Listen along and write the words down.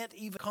can't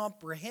even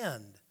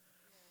comprehend.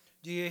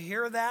 Do you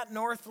hear that,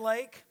 North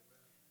Lake?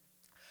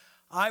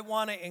 I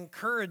want to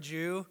encourage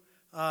you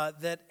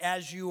that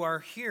as you are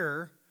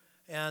here,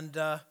 and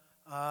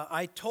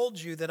I told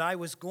you that I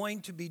was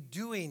going to be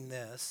doing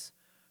this.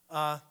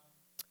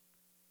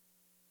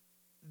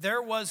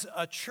 There was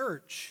a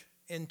church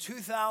in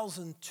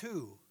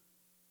 2002,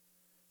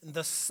 in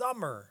the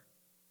summer,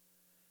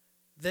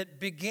 that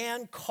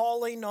began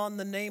calling on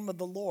the name of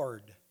the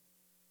Lord.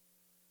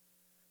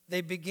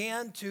 They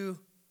began to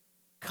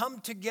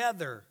come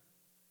together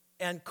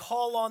and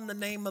call on the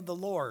name of the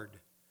Lord.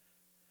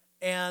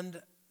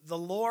 And the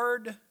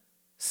Lord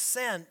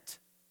sent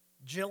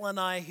Jill and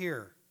I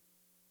here.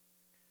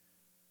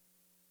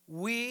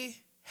 We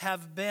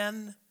have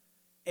been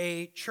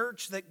a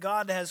church that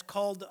God has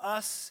called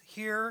us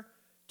here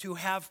to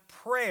have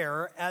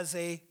prayer as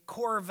a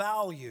core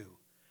value.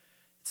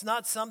 It's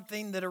not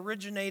something that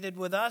originated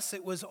with us.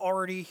 It was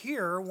already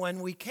here when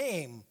we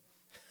came.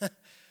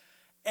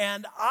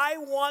 And I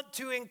want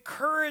to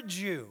encourage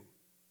you.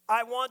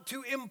 I want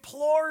to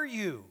implore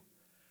you.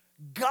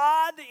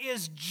 God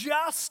is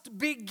just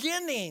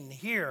beginning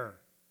here.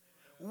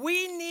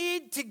 We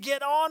need to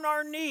get on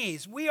our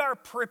knees. We are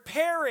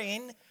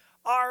preparing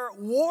our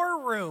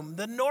war room,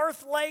 the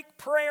North Lake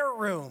prayer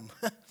room.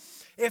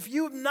 If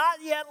you've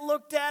not yet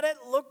looked at it,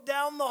 look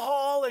down the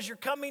hall as you're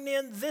coming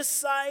in this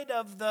side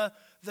of the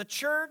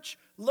church.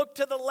 Look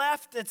to the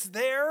left, it's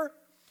there.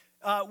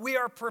 We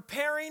are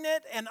preparing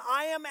it, and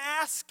I am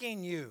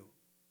asking you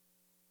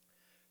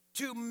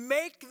to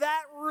make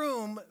that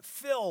room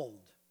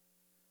filled.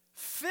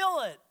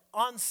 Fill it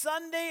on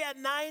Sunday at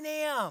 9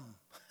 a.m.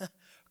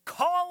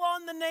 Call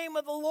on the name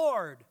of the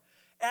Lord.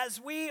 As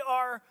we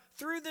are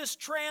through this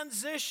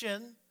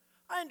transition,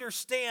 I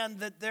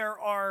understand that there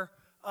are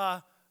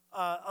a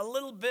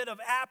little bit of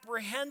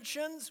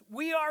apprehensions.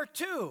 We are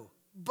too.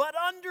 But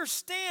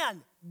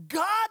understand,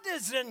 God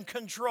is in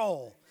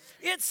control.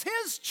 It's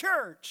His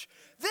church.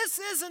 This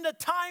isn't a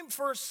time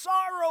for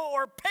sorrow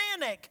or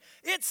panic.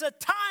 It's a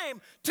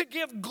time to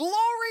give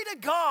glory to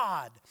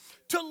God,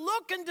 to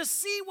look and to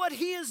see what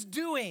He is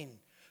doing.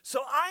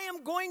 So I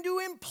am going to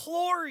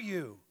implore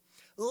you,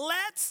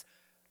 let's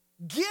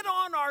get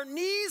on our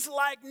knees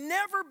like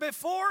never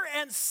before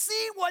and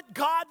see what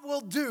God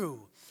will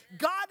do.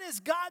 God has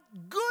got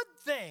good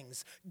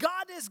things.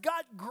 God has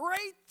got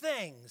great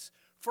things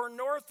for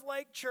North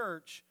Lake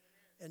Church.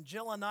 And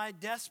Jill and I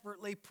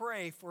desperately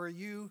pray for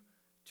you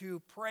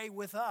to pray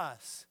with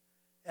us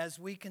as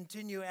we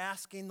continue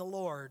asking the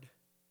Lord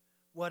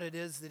what it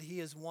is that He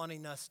is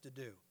wanting us to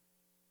do.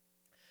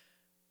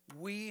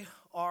 We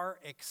are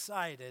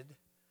excited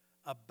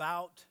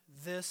about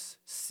this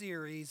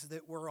series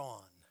that we're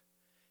on.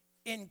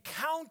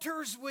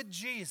 Encounters with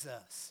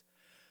Jesus.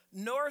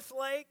 North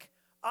Lake,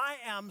 I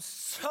am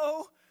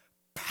so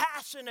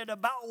passionate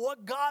about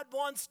what God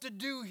wants to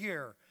do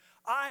here.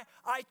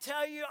 I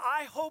tell you,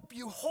 I hope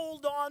you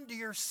hold on to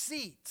your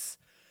seats,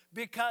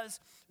 because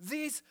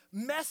these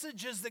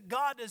messages that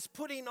God is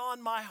putting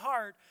on my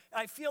heart,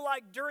 I feel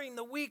like during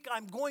the week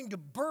I'm going to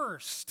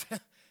burst.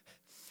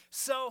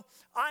 So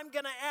I'm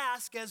going to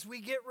ask, as we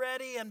get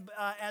ready and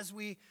as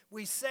we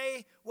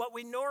say what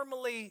we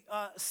normally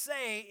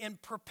say in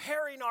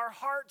preparing our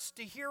hearts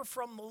to hear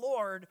from the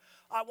Lord,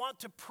 I want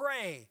to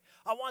pray.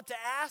 I want to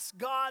ask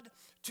God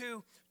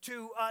to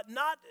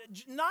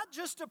not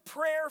just a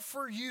prayer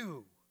for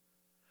you,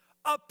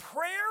 a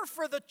prayer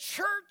for the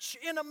church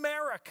in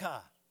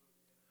America.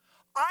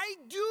 I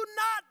do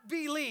not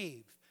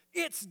believe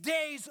its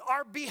days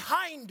are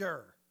behind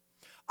her.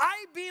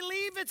 I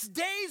believe its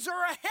days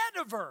are ahead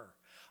of her.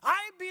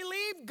 I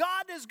believe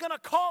God is going to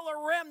call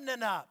a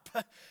remnant up.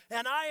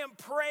 And I am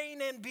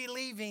praying and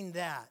believing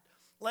that.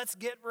 Let's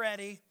get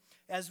ready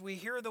as we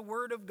hear the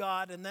word of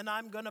God, and then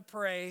I'm going to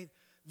pray.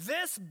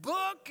 This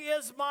book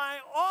is my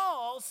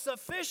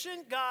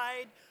all-sufficient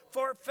guide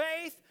for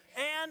faith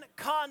and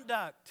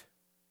conduct.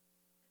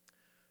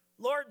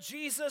 Lord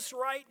Jesus,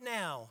 right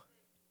now,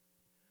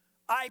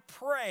 I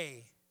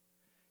pray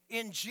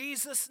in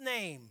Jesus'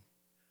 name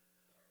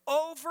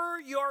over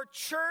your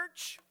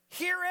church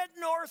here at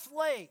North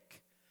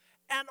Lake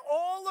and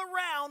all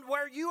around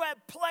where you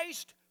have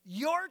placed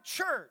your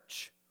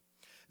church,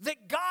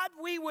 that God,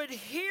 we would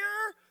hear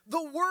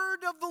the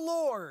word of the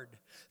Lord,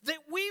 that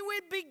we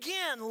would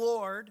begin,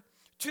 Lord,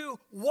 to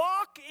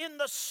walk in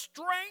the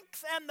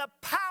strength and the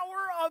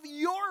power of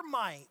your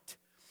might,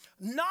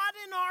 not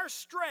in our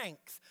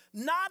strength,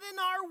 not in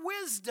our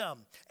wisdom.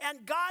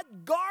 And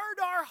God, guard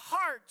our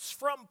hearts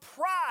from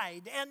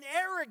pride and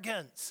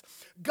arrogance.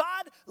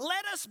 God,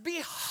 let us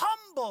be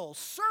humble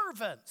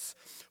servants,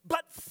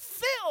 but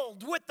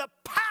filled with the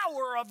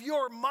power of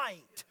your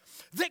might.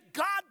 That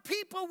God,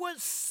 people would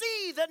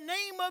see the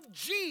name of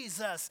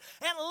Jesus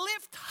and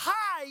lift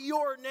high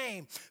your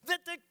name.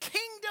 That the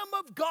kingdom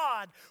of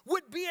God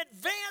would be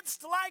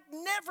advanced like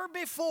never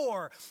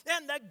before.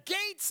 And the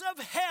gates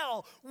of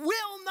hell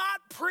will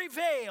not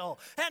prevail.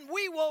 And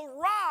we will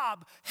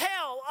rob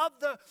hell of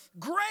the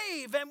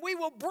grave, and we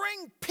will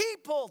bring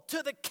people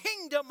to the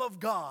kingdom of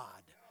God.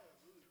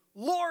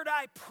 Lord,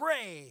 I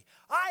pray,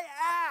 I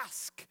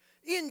ask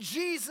in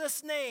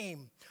Jesus'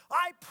 name.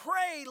 I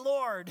pray,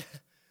 Lord,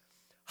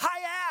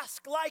 I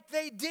ask like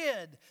they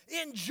did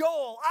in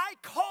Joel. I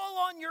call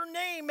on your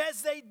name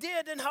as they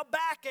did in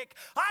Habakkuk.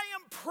 I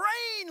am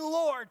praying,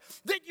 Lord,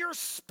 that your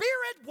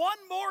Spirit one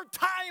more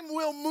time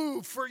will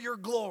move for your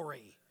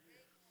glory,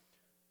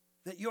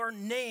 that your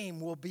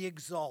name will be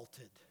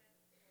exalted.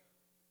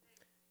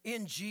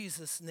 In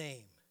Jesus'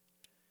 name,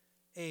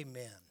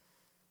 amen.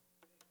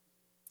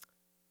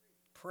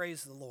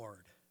 Praise the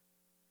Lord.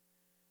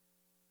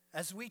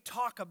 As we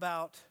talk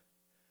about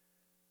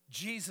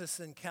Jesus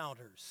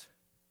encounters,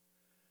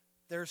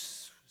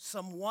 there's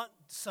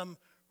some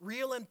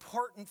real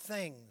important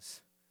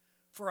things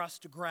for us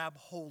to grab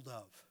hold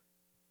of.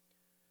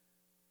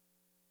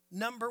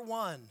 Number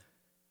one,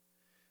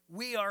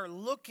 we are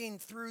looking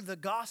through the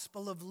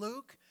Gospel of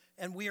Luke,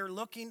 and we are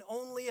looking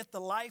only at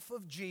the life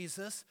of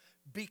Jesus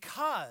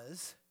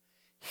because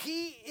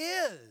he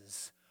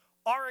is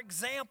our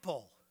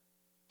example.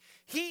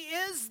 He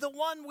is the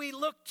one we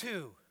look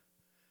to.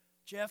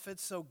 Jeff,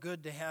 it's so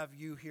good to have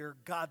you here.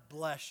 God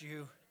bless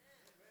you.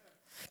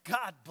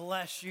 God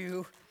bless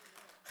you.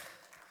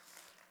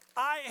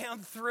 I am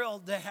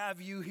thrilled to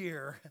have you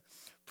here.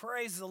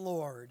 Praise the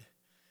Lord.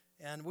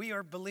 And we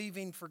are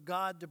believing for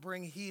God to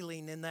bring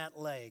healing in that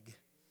leg.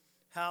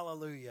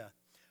 Hallelujah.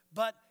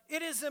 But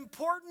it is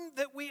important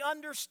that we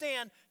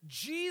understand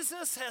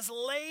Jesus has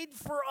laid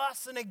for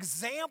us an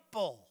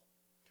example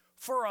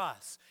for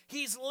us.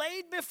 He's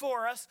laid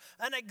before us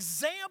an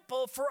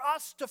example for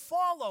us to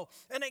follow.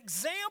 An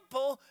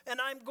example, and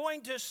I'm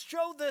going to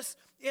show this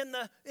in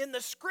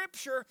the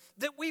scripture,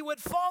 that we would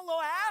follow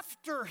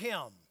after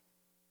him.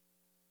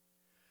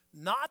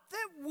 Not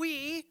that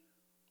we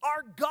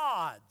are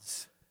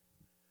gods,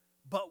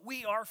 but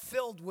we are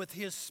filled with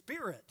his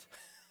Spirit.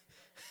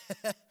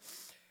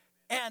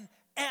 and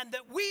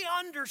that we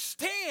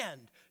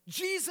understand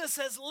Jesus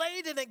has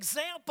laid an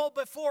example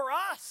before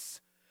us,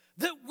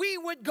 that we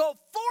would go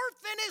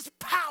forth in his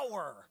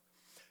power,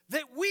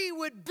 that we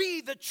would be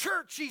the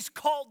church he's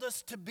called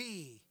us to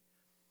be.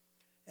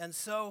 And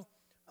so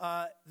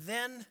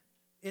then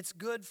it's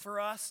good for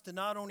us to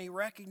not only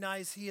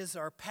recognize he is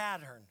our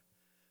pattern,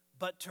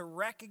 but to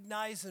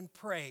recognize and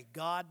pray,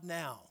 God,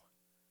 now,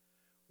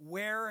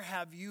 where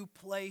have you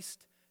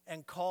placed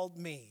and called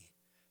me,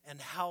 and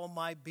how am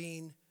I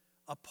being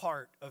a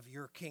part of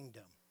your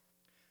kingdom?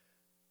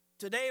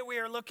 Today we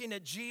are looking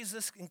at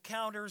Jesus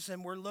encounters,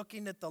 and we're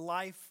looking at the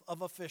life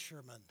of a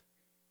fisherman.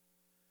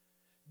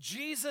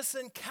 Jesus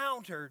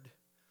encountered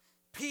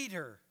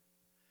Peter,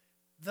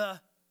 the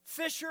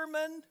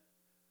fisherman,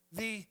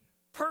 the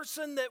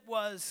person that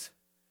was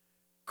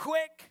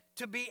quick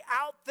to be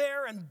out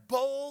there and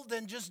bold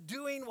and just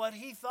doing what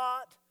he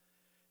thought.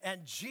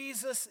 And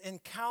Jesus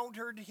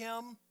encountered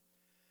him,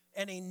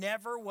 and he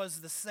never was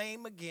the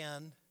same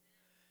again.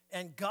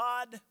 And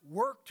God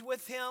worked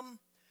with him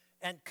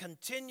and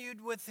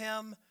continued with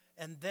him,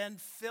 and then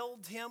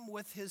filled him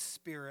with his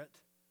Spirit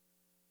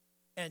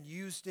and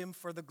used him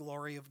for the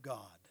glory of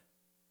God.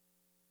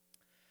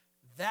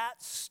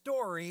 That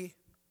story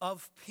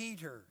of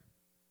Peter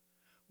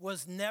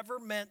was never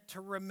meant to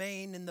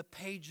remain in the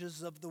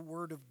pages of the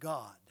Word of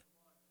God.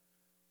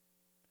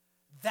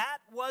 That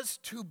was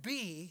to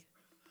be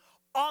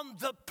on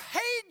the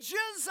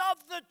pages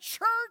of the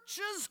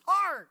church's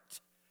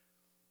heart,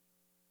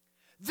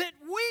 that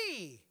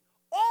we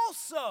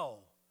also,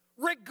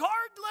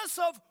 regardless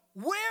of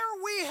where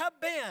we have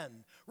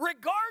been,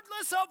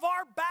 regardless of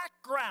our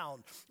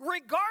background,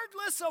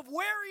 regardless of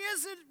where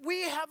is it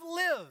we have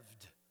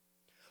lived,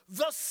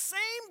 the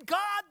same God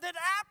that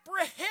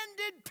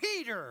apprehended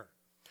Peter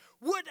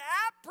would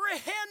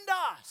apprehend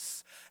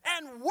us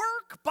and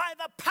work by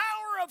the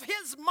power of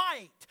his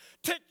might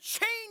to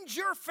change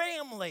your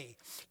family,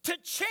 to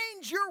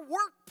change your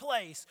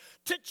workplace,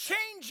 to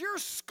change your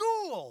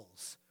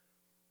schools.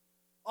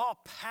 Oh,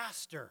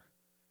 pastor,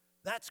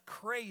 that's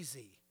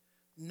crazy.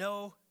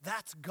 No,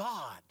 that's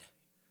God.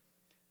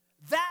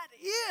 That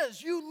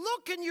is, you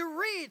look and you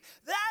read,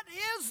 that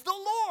is the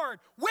Lord.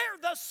 Where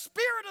the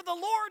Spirit of the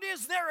Lord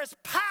is, there is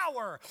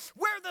power.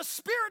 Where the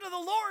Spirit of the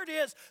Lord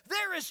is,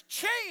 there is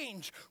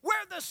change.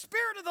 Where the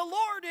Spirit of the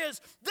Lord is,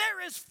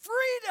 there is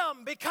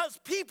freedom, because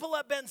people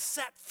have been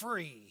set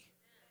free.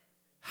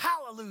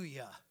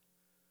 Hallelujah.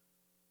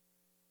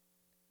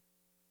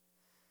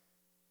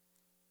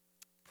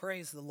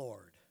 Praise the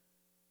Lord.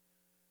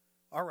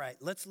 All right,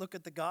 let's look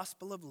at the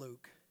Gospel of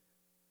Luke,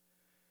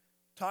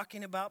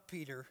 talking about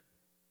Peter,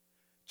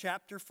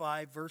 chapter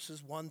 5,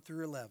 verses 1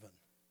 through 11.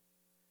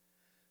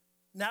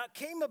 Now it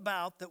came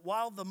about that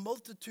while the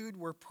multitude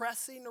were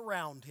pressing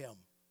around him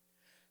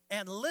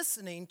and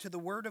listening to the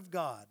word of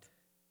God,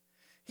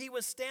 he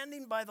was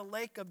standing by the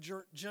lake of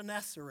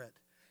Gennesaret,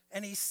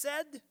 and he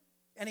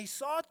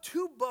saw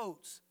two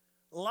boats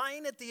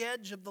lying at the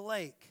edge of the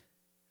lake,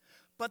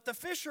 but the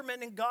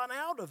fishermen had gone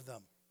out of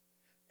them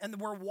and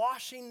were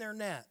washing their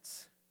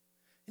nets.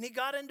 And he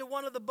got into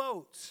one of the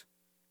boats,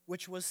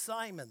 which was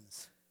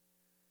Simon's,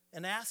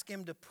 and asked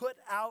him to put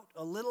out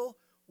a little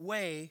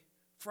way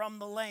from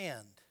the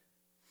land.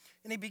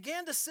 And he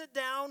began to sit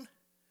down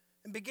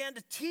and began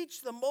to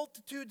teach the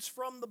multitudes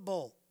from the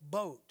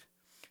boat.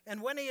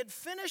 And when he had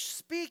finished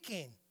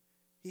speaking,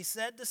 he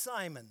said to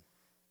Simon,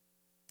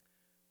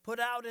 "Put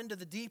out into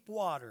the deep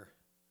water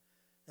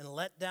and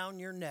let down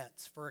your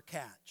nets for a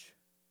catch."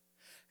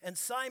 And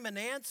Simon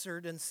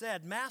answered and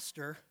said,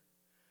 "Master,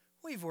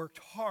 we've worked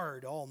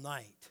hard all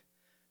night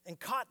and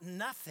caught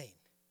nothing.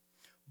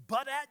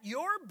 But at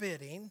your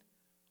bidding,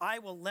 I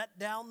will let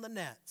down the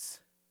nets."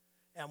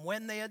 And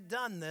when they had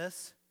done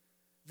this,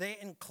 they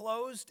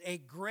enclosed a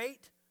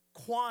great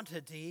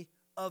quantity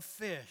of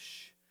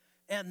fish,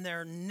 and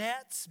their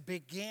nets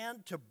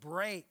began to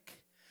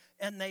break.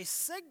 And they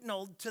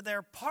signaled to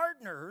their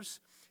partners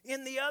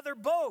in the other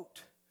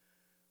boat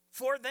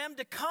for them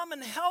to come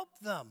and help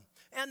them.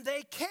 And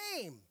they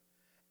came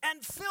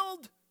and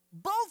filled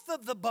both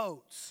of the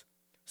boats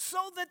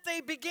so that they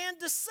began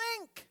to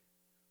sink.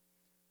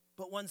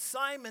 But when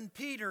Simon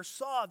Peter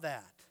saw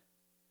that,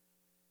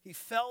 he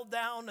fell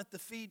down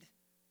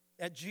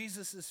at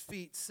Jesus'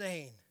 feet,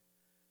 saying,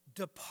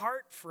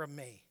 "Depart from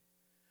me,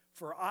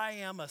 for I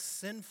am a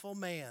sinful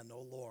man,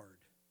 O Lord."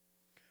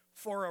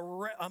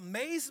 For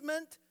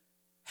amazement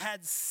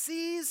had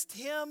seized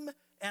him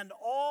and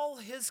all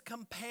his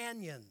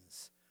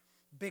companions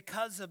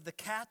because of the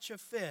catch of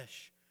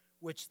fish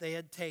which they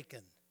had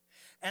taken.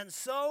 And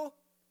so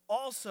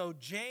also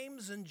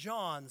James and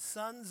John,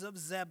 sons of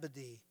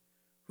Zebedee,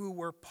 who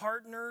were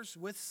partners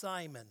with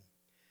Simon.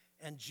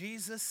 And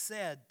Jesus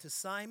said to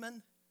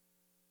Simon,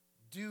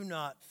 "Do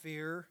not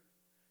fear.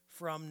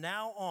 From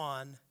now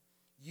on,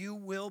 you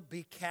will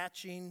be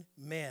catching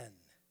men."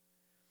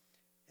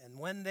 And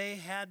when they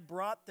had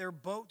brought their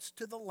boats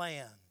to the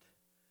land,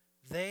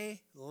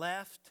 they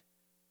left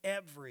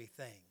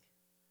everything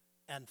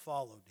and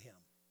followed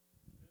him.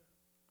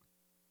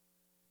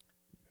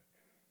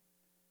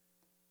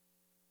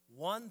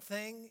 One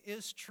thing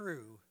is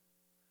true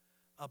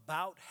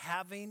about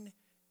having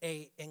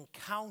an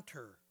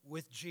encounter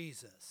with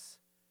Jesus: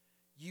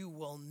 you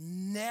will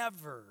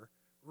never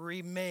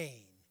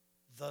remain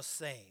the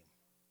same.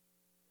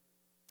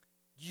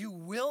 You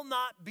will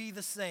not be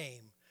the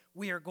same.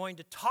 We are going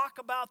to talk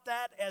about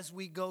that as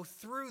we go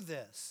through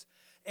this.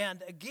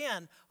 And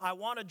again, I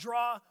want to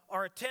draw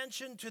our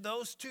attention to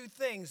those two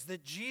things: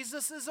 that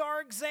Jesus is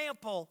our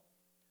example,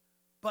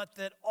 but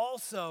that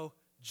also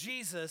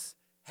Jesus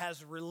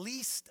has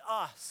released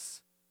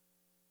us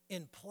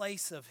in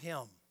place of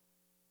him.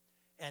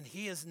 And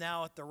he is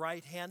now at the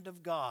right hand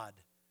of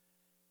God,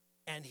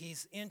 and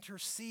he's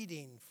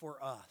interceding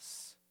for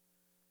us.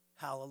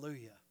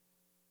 Hallelujah.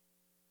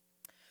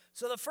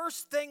 So the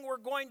first thing we're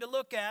going to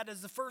look at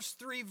is the first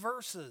 3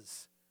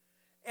 verses.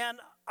 And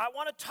I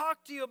want to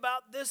talk to you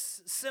about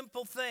this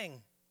simple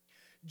thing.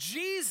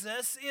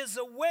 Jesus is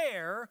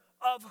aware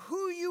of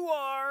who you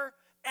are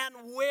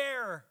and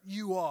where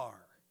you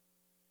are.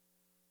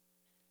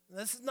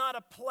 This is not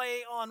a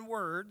play on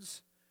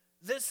words.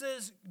 This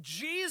is,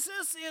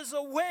 Jesus is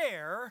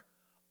aware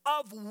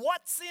of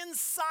what's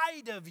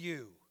inside of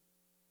you.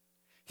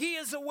 He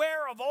is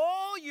aware of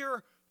all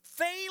your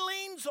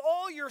failings,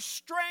 all your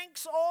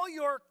strengths, all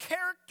your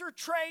character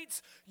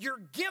traits, your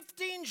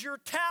giftings, your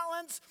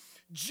talents.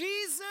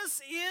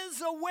 Jesus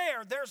is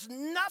aware. There's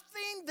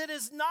nothing that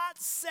is not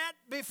set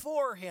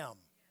before him.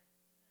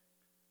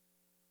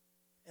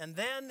 And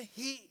then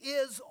he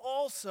is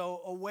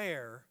also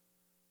aware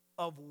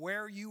of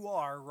where you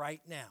are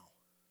right now.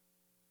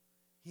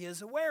 He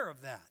is aware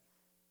of that.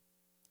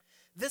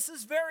 This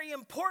is very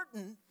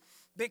important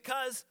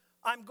because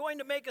I'm going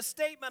to make a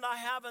statement I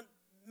haven't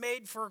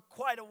made for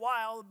quite a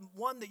while,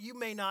 one that you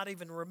may not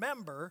even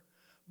remember,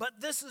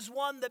 but this is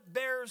one that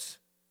bears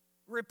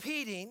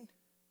repeating.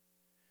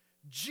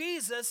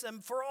 Jesus,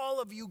 and for all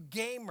of you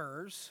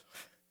gamers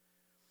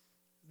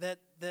that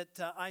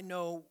I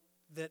know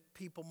that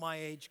people my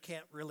age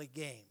can't really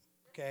game,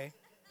 okay?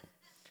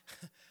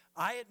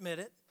 I admit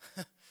it.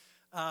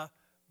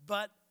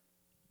 But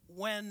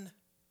when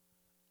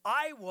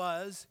I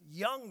was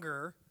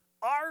younger,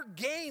 our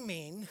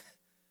gaming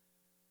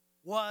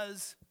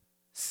was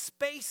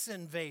Space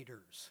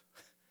Invaders.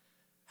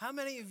 How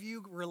many of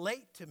you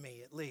relate to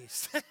me, at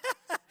least?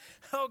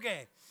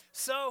 Okay,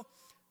 so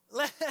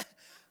let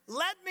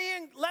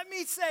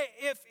me say,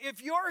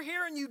 if you're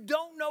here and you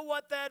don't know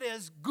what that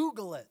is,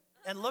 Google it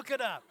and look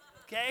it up,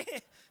 okay?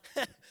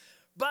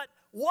 But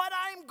what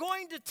I'm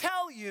going to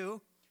tell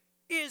you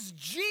is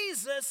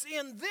Jesus,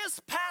 in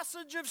this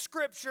passage of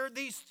Scripture,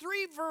 these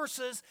 3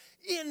 verses,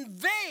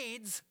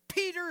 invades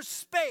Peter's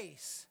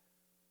space.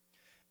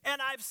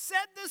 And I've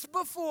said this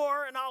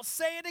before, and I'll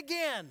say it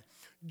again.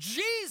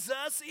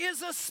 Jesus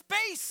is a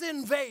space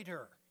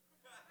invader.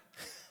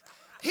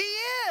 He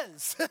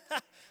is.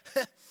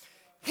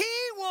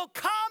 He will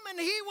come and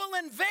he will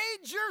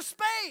invade your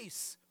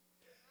space.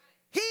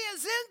 He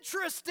is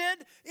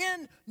interested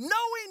in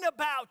knowing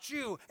about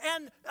you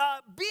and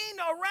being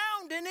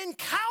around and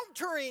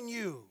encountering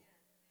you.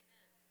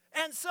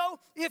 And so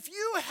if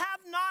you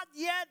have not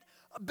yet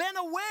been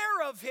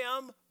aware of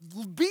him,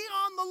 be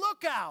on the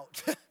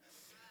lookout.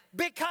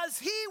 because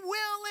he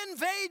will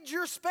invade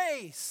your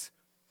space.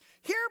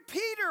 Here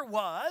Peter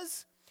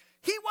was.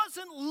 He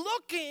wasn't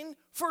looking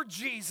for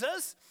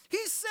Jesus.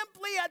 He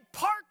simply had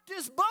parked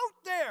his boat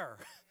there.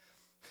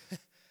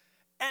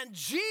 And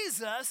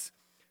Jesus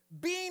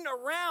being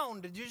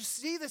around, did you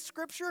see the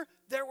scripture?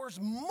 There was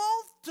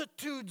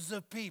multitudes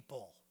of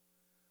people.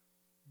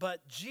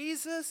 But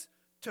Jesus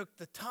took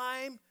the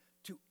time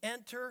to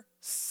enter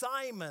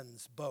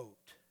Simon's boat.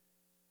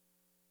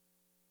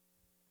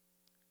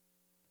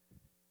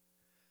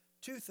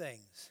 Two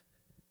things.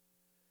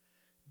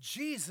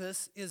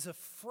 Jesus is a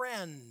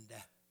friend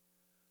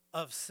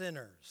of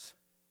sinners.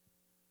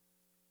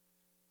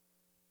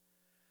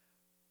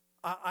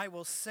 I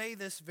will say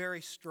this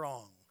very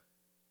strong.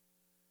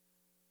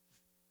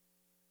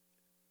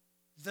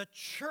 The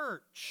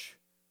church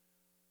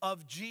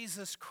of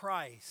Jesus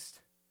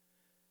Christ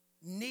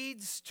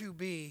needs to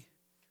be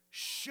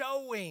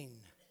showing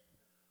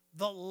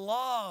the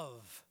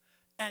love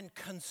and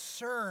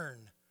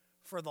concern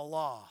for the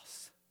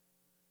lost,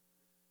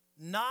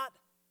 not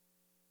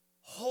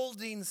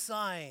holding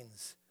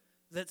signs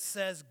that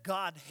says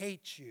God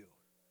hates you.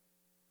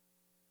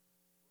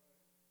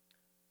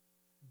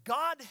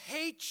 God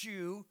hates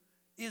you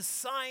is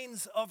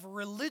signs of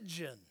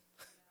religion.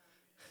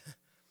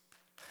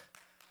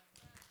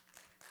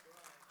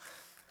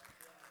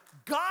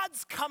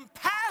 God's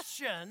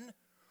compassion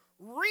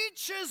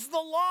reaches the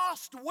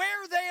lost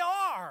where they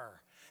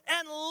are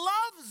and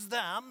loves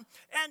them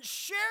and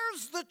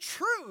shares the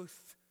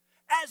truth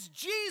as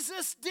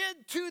Jesus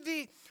did to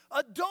the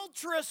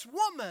adulterous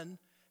woman,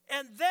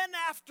 and then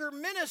after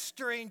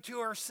ministering to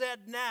her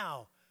said,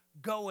 "Now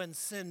go and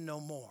sin no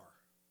more."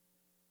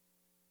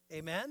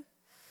 Amen?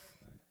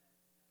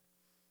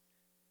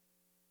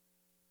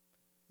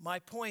 My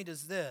point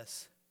is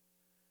this.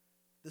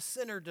 The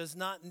sinner does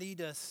not need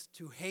us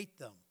to hate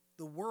them.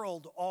 The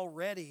world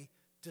already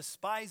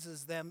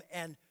despises them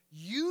and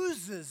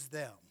uses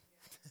them.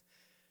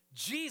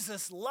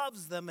 Jesus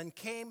loves them and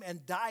came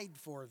and died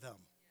for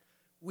them.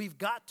 We've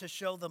got to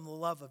show them the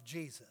love of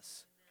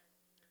Jesus.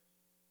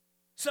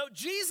 So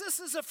Jesus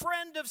is a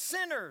friend of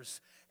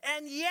sinners,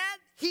 and yet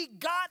he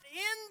got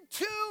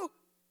into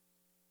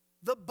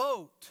the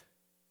boat.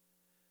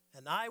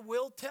 And I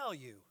will tell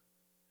you,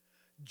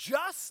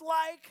 just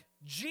like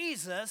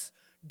Jesus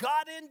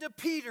got into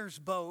Peter's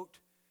boat,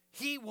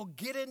 he will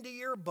get into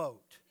your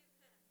boat.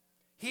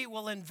 He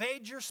will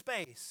invade your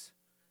space.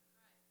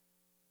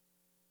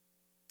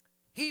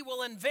 He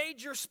will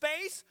invade your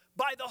space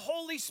by the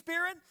Holy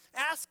Spirit,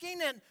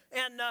 asking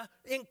and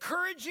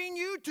encouraging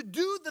you to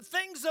do the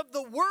things of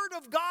the Word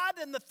of God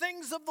and the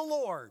things of the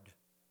Lord.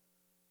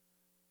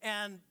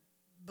 And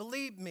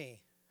believe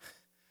me,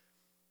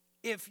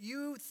 if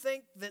you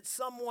think that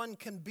someone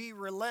can be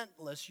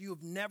relentless,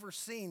 you've never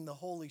seen the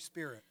Holy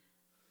Spirit.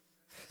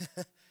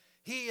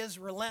 He is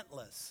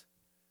relentless.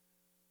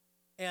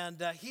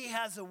 And he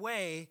has a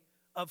way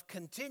of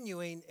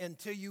continuing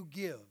until you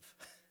give.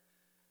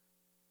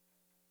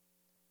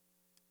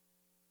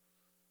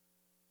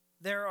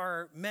 There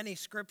are many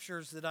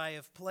scriptures that I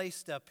have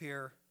placed up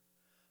here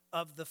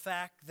of the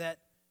fact that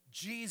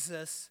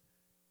Jesus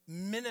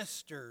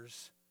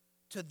ministers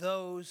to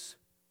those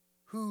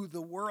who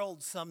the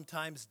world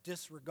sometimes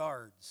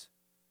disregards.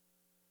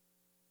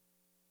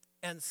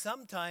 And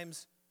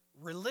sometimes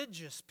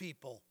religious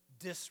people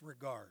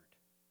disregard.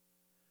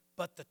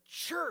 But the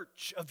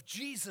church of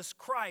Jesus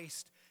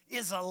Christ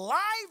is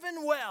alive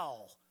and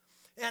well.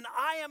 And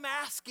I am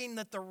asking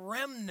that the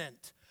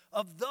remnant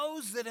of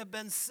those that have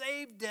been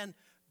saved and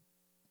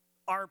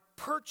are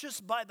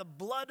purchased by the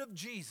blood of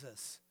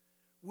Jesus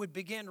would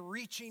begin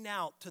reaching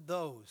out to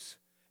those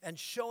and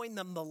showing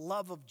them the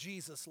love of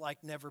Jesus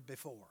like never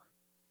before.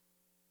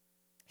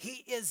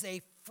 He is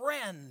a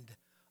friend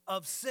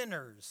of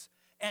sinners,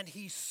 and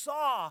he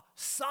saw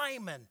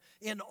Simon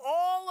in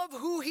all of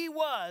who he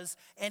was,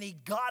 and he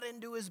got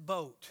into his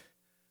boat.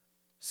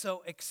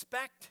 So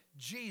expect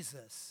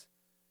Jesus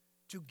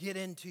to get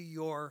into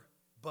your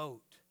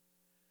boat.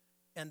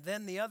 And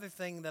then the other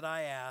thing that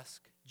I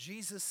ask,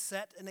 Jesus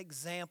set an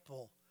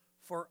example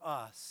for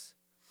us.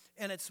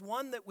 And it's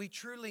one that we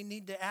truly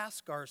need to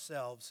ask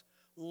ourselves,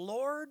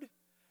 Lord,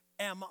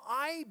 am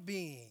I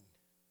being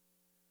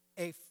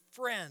a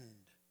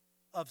friend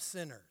of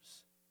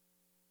sinners?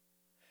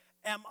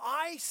 Am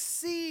I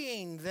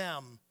seeing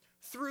them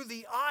through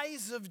the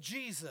eyes of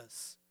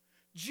Jesus?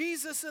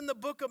 Jesus in the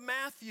book of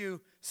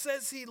Matthew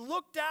says he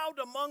looked out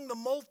among the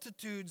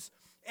multitudes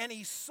and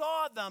he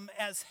saw them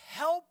as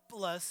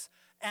helpless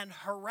and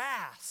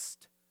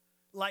harassed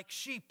like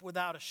sheep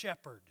without a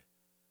shepherd.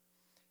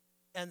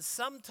 And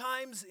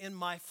sometimes in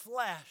my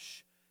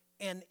flesh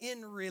and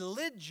in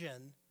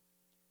religion,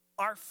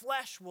 our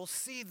flesh will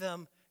see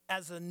them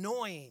as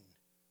annoying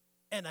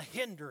and a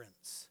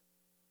hindrance.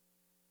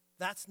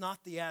 That's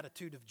not the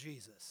attitude of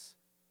Jesus.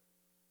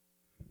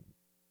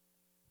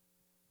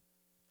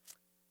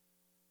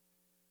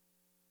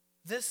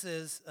 This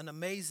is an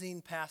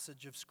amazing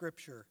passage of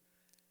Scripture,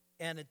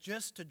 and it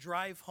just to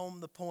drive home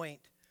the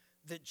point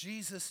that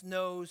Jesus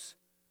knows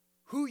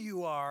who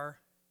you are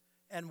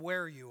and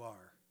where you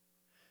are.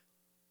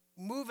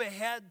 Move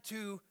ahead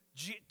to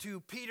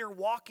Peter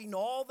walking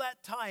all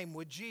that time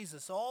with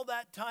Jesus, all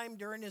that time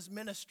during his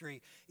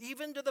ministry,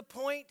 even to the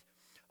point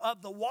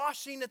of the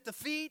washing at the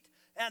feet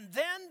and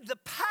then the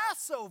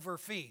Passover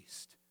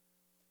feast.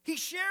 He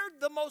shared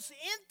the most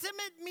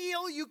intimate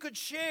meal you could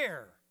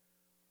share.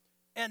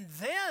 And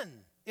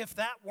then, if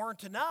that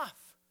weren't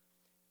enough,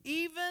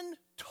 even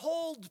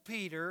told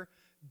Peter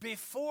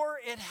before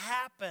it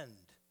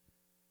happened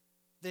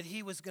that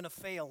he was going to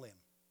fail him.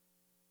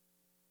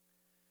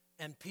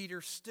 And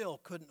Peter still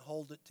couldn't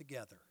hold it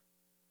together.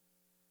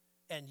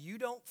 And you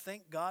don't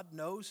think God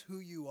knows who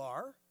you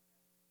are?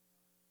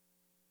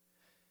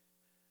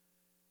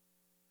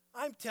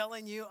 I'm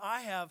telling you,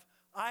 I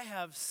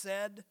have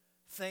said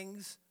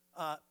things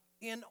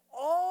in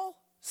all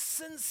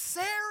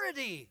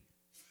sincerity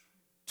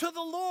to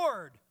the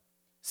Lord,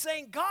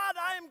 saying, God,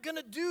 I am going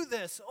to do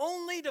this,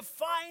 only to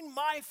find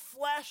my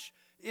flesh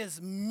is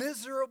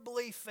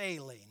miserably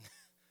failing.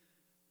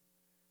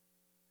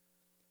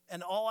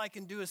 And all I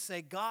can do is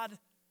say, God,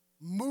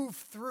 move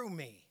through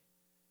me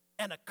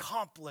and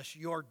accomplish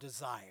your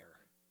desire.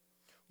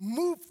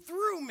 Move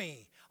through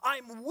me.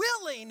 I'm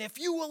willing if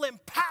you will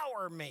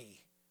empower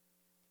me.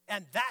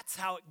 And that's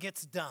how it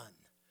gets done.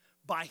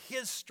 By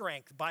his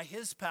strength, by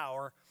his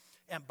power,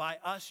 and by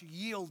us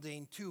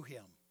yielding to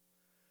him.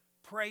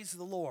 Praise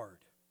the Lord.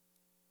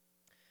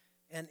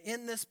 And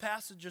in this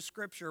passage of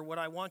Scripture, what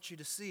I want you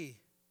to see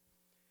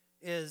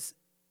is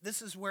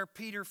this is where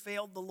Peter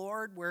failed the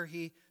Lord, where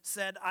he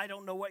said, I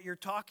don't know what you're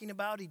talking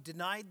about. He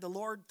denied the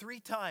Lord 3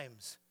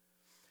 times.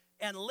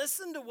 And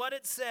listen to what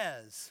it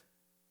says.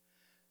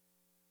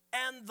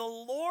 And the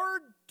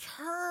Lord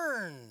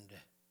turned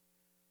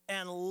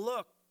and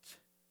looked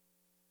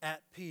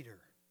at Peter.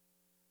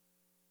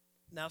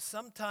 Now,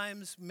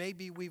 sometimes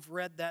maybe we've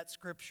read that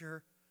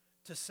scripture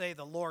to say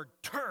the Lord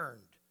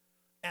turned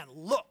and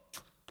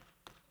looked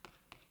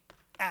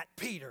at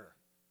Peter.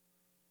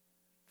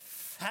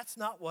 That's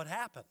not what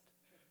happened.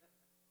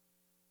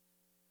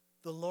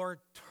 The Lord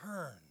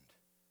turned,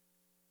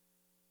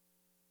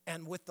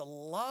 and with the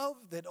love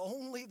that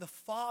only the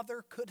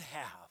Father could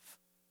have,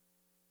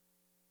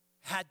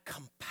 had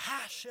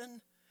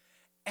compassion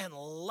and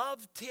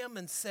loved him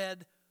and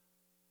said,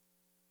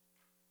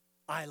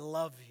 I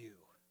love you.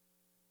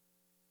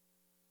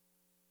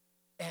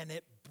 And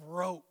it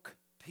broke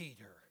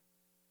Peter,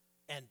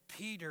 and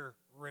Peter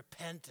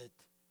repented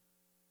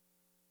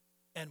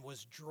and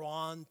was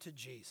drawn to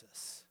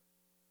Jesus.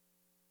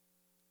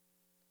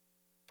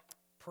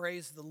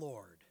 Praise the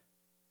Lord.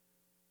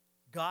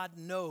 God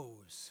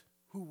knows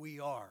who we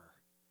are,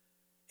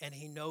 and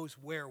he knows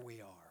where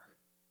we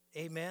are.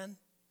 Amen?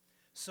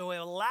 So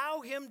allow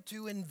him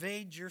to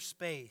invade your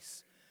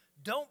space.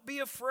 Don't be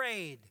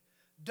afraid.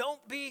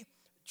 Don't be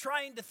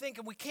trying to think,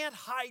 and we can't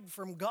hide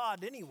from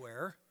God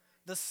anywhere.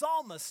 The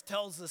psalmist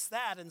tells us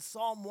that in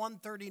Psalm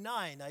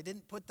 139. I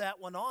didn't put that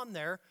one on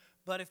there,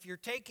 but if you're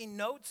taking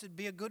notes, it'd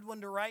be a good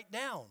one to write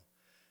down.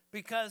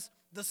 Because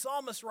the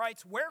psalmist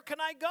writes, where can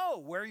I go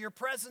where your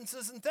presence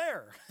isn't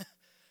there?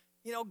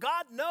 You know,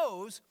 God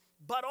knows,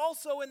 but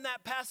also in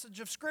that passage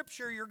of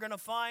Scripture, you're going to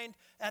find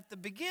at the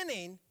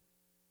beginning,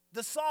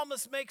 the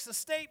psalmist makes a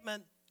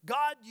statement,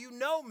 God, you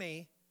know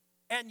me,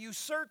 and you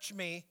search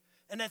me.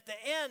 And at the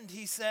end,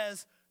 he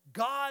says,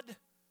 God,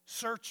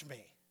 search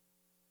me.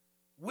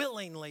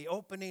 Willingly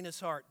opening his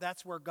heart.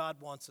 That's where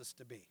God wants us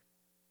to be.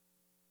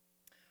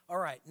 All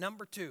right,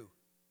 number 2.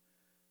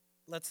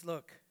 Let's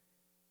look.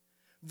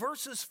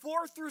 Verses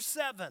 4 through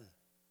 7.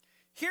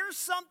 Here's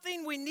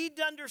something we need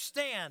to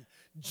understand.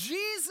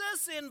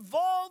 Jesus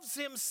involves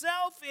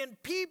himself in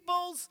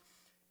people's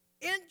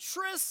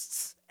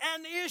interests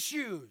and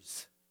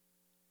issues.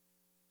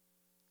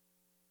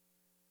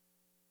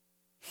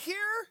 Hear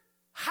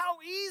how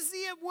easy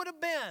it would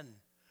have been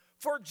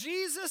for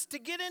Jesus to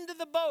get into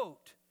the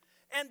boat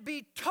and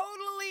be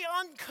totally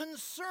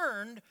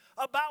unconcerned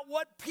about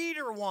what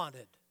Peter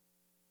wanted.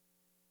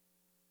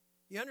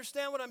 You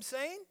understand what I'm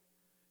saying?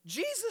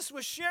 Jesus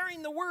was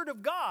sharing the word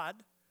of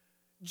God.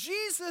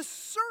 Jesus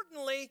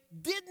certainly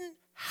didn't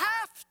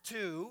have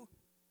to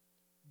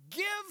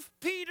give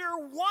Peter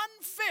one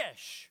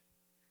fish.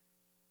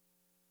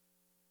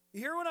 You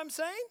hear what I'm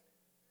saying?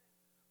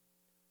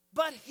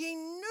 But he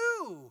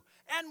knew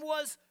and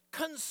was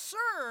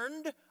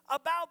concerned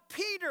about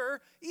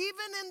Peter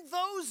even in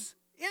those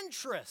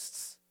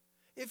interests.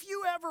 If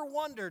you ever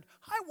wondered,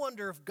 I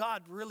wonder if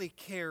God really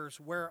cares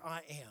where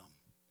I am.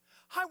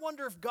 I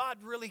wonder if God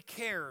really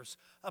cares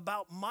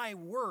about my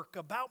work,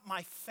 about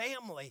my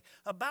family,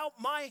 about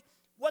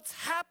what's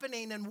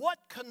happening and what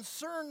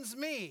concerns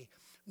me.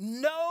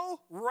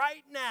 Know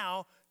right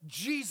now,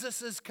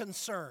 Jesus is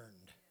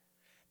concerned.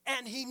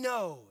 And he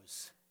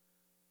knows.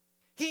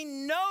 He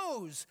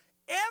knows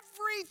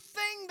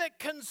everything that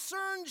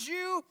concerns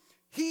you,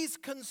 he's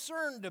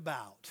concerned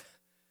about.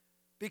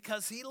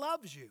 Because he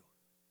loves you.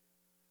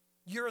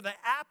 You're the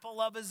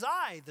apple of his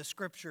eye, the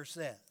scripture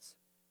says.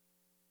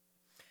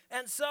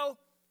 And so,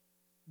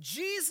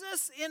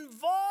 Jesus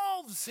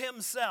involves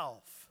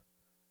himself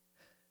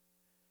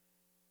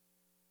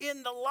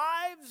in the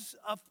lives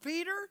of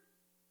Peter,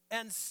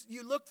 and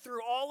you look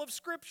through all of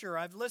Scripture,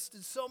 I've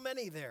listed so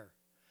many there.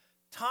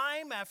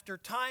 Time after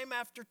time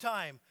after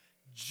time,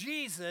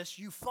 Jesus,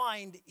 you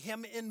find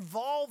him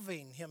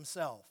involving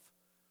himself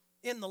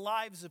in the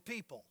lives of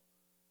people.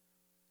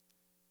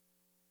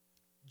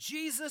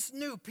 Jesus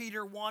knew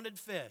Peter wanted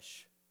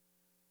fish.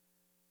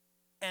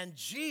 And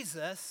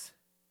Jesus,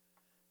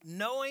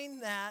 knowing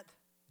that,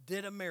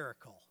 did a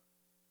miracle.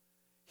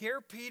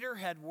 Here Peter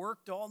had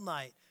worked all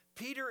night.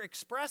 Peter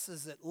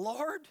expresses it,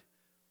 Lord,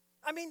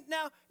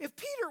 now, if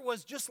Peter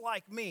was just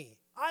like me,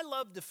 I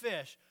love to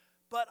fish,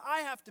 but I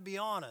have to be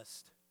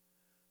honest.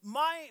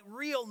 My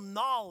real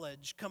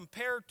knowledge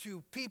compared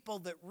to people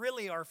that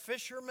really are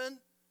fishermen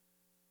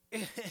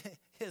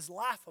is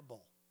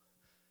laughable.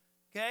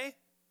 Okay?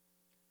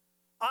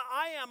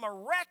 I am a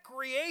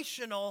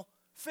recreational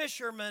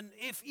fisherman,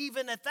 if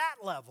even at that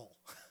level.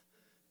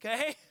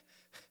 Okay?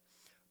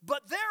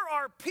 But there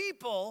are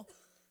people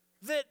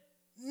that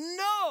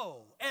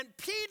know, and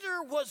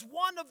Peter was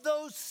one of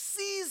those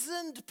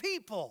seasoned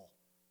people.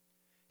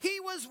 He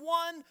was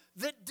one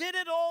that did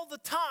it all the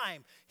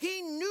time.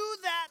 He knew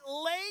that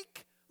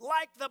lake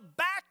like the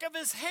back of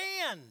his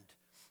hand.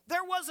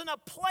 There wasn't a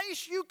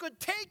place you could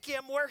take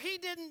him where he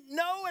didn't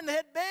know and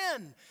had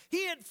been.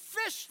 He had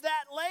fished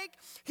that lake.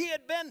 He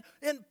had been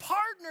in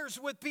partners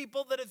with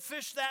people that had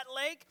fished that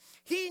lake.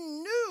 He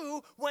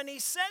knew when he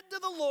said to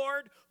the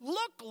Lord,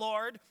 look,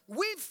 Lord,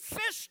 we've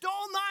fished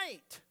all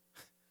night.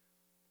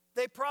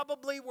 They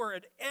probably were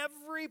at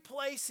every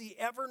place he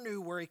ever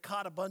knew where he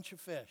caught a bunch of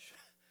fish.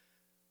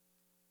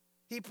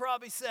 He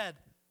probably said,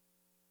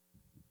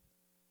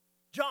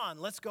 John,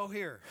 let's go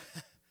here.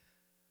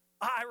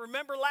 I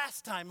remember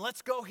last time,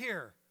 let's go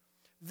here.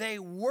 They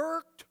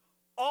worked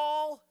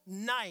all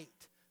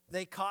night.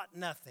 They caught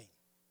nothing.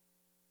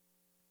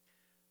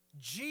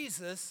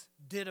 Jesus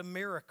did a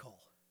miracle.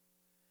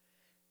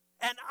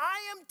 And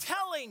I am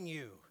telling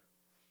you,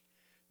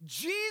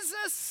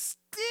 Jesus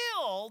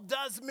still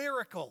does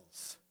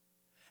miracles.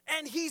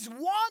 And he's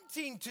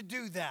wanting to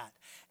do that.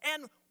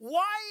 And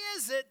why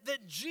is it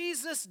that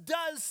Jesus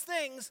does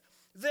things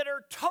that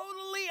are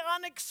totally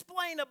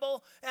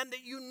unexplainable and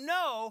that you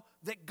know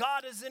that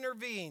God has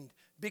intervened?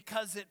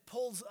 Because it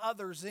pulls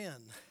others in.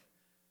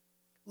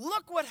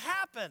 Look what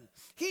happened.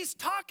 He's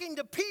talking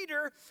to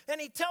Peter and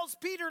he tells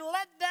Peter,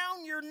 let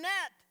down your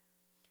net.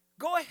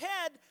 Go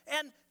ahead,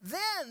 and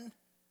then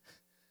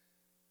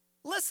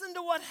listen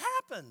to what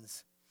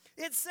happens.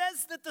 It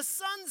says that the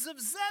sons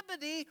of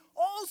Zebedee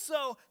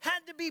also had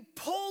to be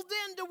pulled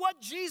into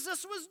what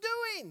Jesus was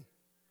doing.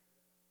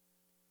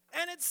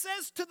 And it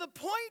says to the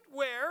point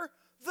where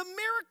the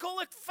miracle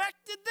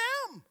affected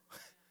them.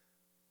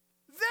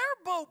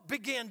 Their boat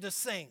began to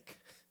sink.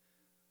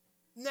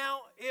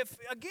 Now,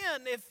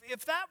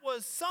 if that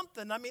was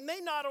something,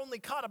 they not only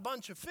caught a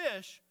bunch of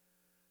fish,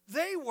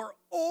 they were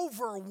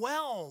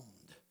overwhelmed.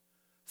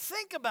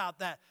 Think about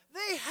that.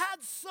 They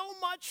had so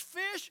much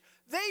fish,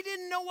 they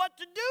didn't know what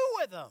to do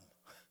with them.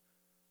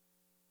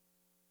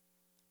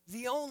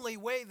 The only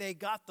way they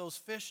got those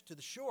fish to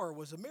the shore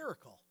was a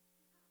miracle.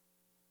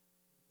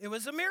 It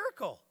was a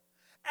miracle.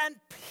 And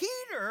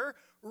Peter,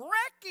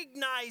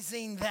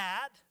 recognizing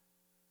that,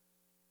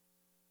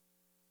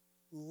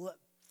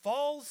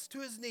 falls to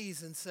his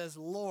knees and says,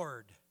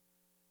 Lord,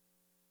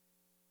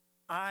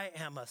 I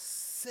am a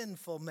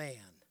sinful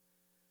man.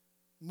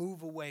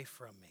 Move away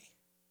from me.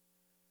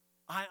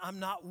 I'm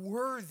not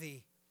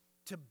worthy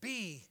to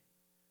be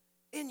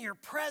in your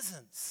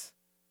presence.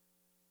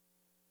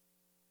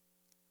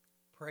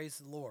 Praise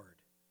the Lord.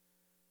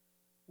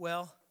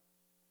 Well,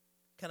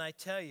 can I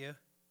tell you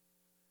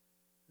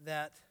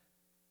that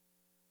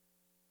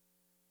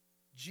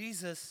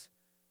Jesus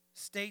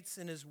states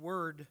in his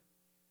word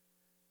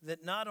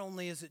that not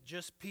only is it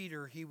just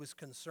Peter he was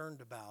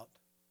concerned about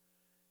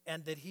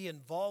and that he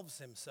involves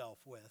himself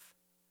with,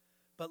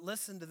 but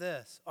listen to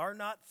this. Are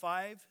not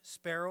 5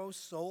 sparrows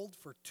sold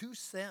for 2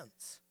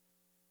 cents?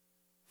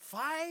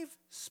 5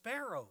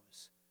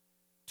 sparrows,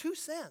 2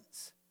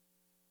 cents.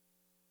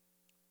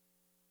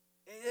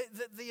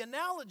 The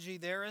analogy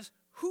there is,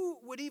 who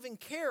would even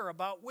care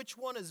about which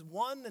one is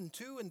 1 and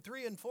 2 and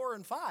 3 and 4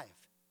 and 5?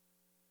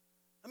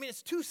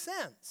 It's 2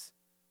 cents.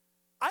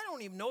 I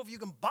don't even know if you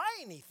can buy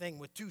anything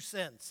with 2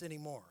 cents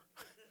anymore.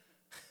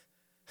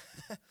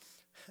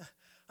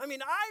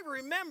 I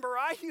remember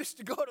I used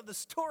to go to the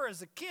store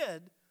as a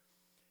kid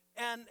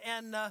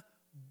and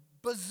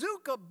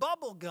Bazooka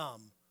bubble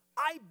gum,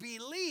 I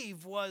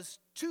believe, was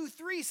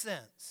 2-3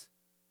 cents.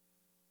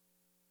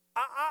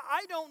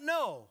 I don't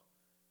know.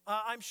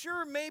 I'm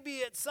sure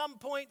maybe at some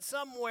point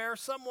somewhere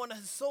someone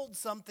has sold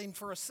something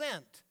for 1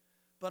 cent,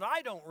 but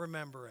I don't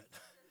remember it.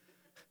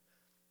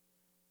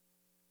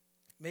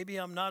 Maybe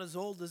I'm not as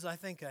old as I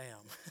think I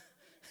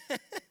am.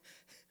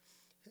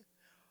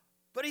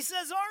 But he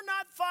says, are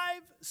not 5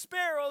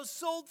 sparrows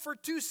sold for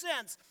 2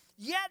 cents?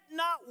 Yet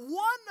not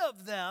one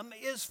of them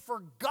is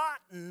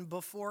forgotten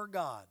before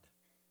God.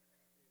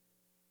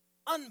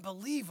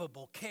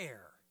 Unbelievable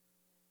care.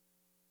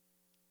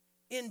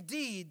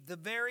 Indeed, the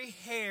very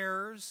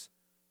hairs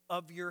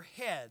of your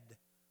head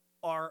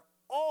are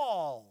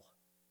all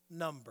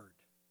numbered.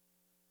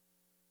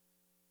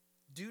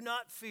 Do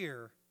not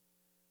fear.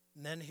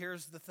 And then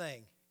here's the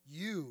thing.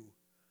 You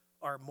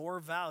are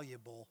more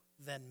valuable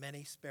than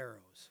many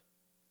sparrows.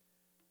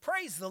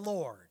 Praise the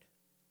Lord.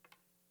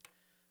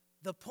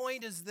 The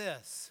point is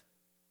this.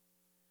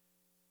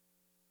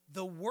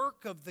 The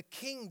work of the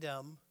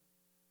kingdom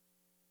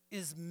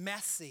is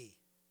messy.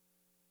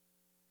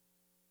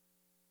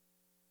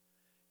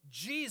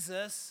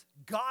 Jesus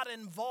got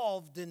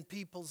involved in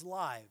people's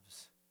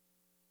lives.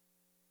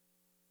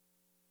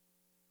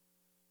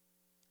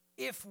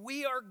 If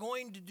we are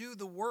going to do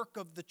the work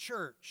of the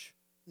church,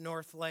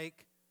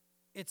 Northlake,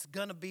 it's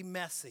going to be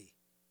messy.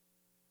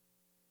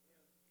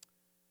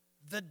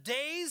 The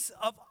days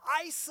of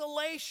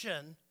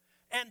isolation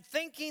and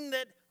thinking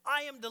that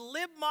I am to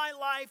live my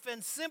life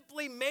and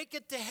simply make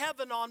it to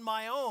heaven on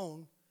my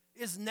own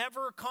is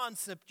never a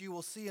concept you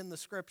will see in the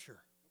Scripture.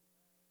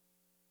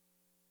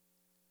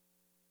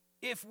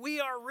 If we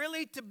are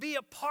really to be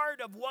a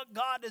part of what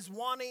God is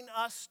wanting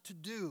us to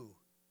do,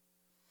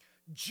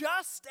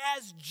 just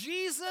as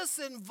Jesus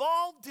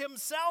involved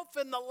himself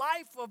in the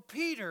life of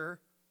Peter,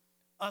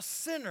 a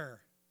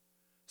sinner,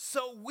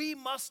 so we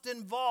must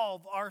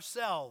involve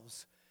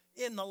ourselves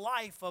in the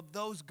life of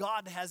those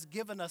God has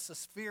given us a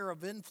sphere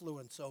of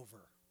influence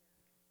over.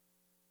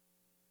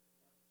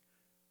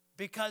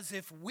 Because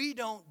if we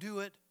don't do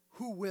it,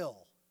 who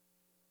will?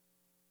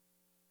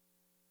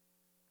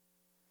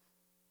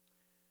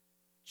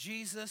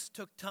 Jesus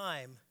took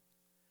time,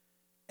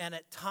 and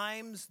at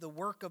times the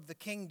work of the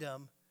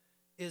kingdom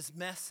is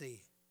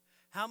messy.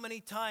 How many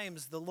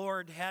times the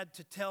Lord had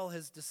to tell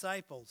his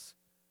disciples,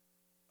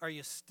 are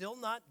you still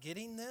not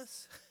getting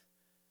this?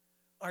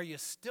 Are you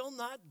still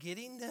not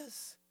getting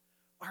this?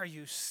 Are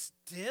you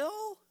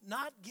still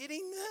not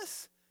getting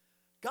this?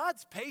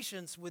 God's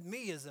patience with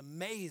me is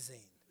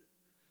amazing.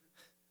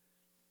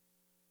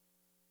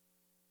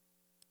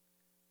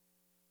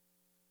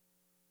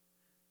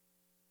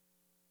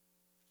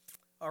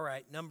 All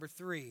right, number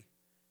 3.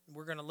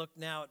 We're going to look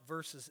now at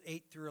verses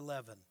 8 through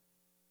 11.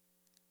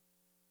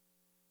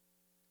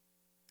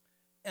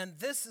 And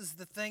this is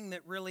the thing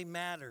that really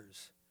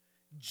matters.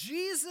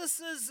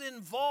 Jesus'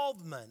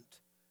 involvement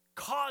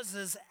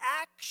causes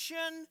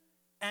action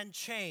and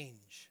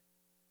change.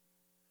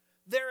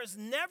 There is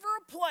never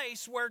a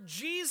place where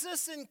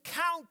Jesus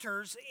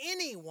encounters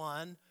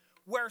anyone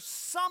where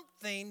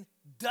something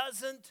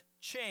doesn't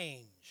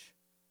change.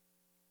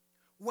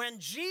 When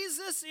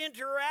Jesus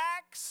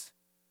interacts,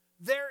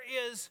 there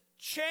is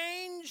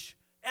change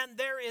and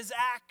there is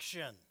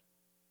action.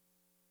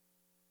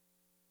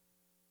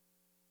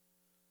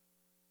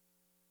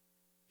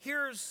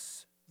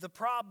 Here's the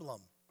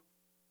problem.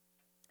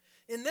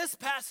 In this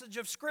passage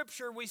of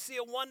Scripture, we see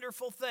a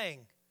wonderful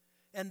thing,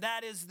 and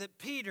that is that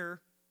Peter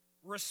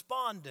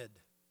responded.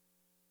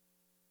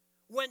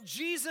 When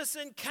Jesus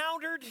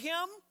encountered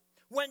him,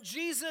 when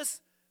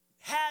Jesus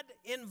had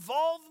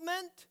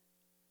involvement,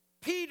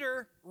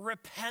 Peter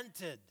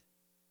repented.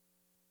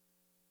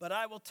 But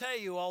I will tell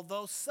you,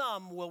 although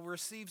some will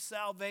receive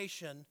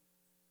salvation,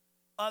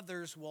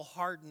 others will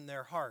harden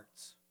their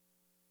hearts.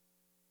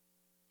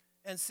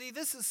 And see,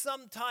 this is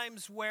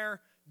sometimes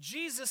where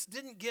Jesus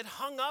didn't get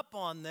hung up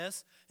on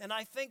this, and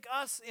I think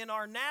us in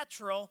our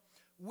natural,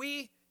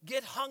 we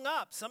get hung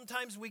up.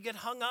 Sometimes we get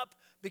hung up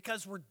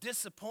because we're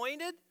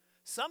disappointed.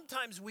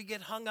 Sometimes we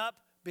get hung up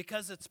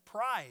because it's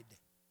pride.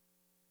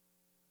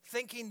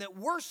 Thinking that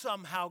we're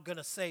somehow going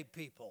to save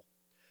people.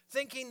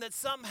 Thinking that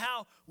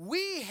somehow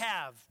we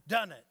have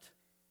done it.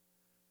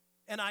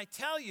 And I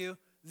tell you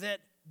that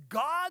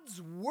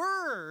God's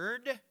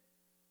word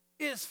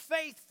is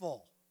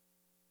faithful.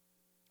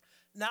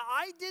 Now,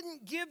 I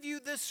didn't give you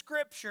this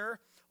scripture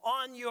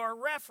on your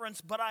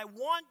reference, but I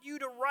want you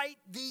to write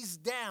these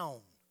down.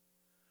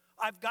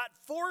 I've got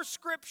 4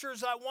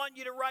 scriptures I want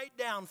you to write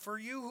down for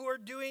you who are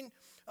doing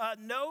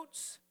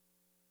notes.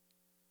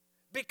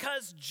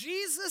 Because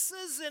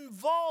Jesus'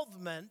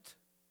 involvement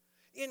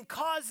in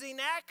causing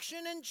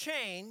action and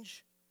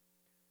change,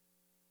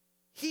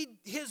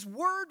 his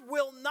word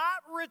will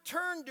not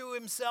return to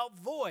himself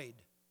void.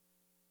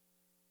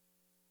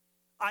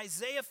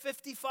 Isaiah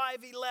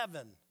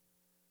 55:11.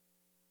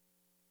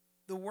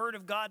 The word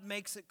of God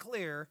makes it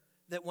clear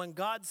that when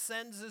God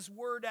sends his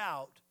word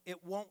out,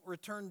 it won't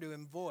return to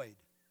him void.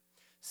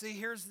 See,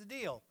 here's the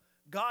deal.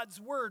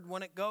 God's word,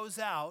 when it goes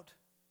out,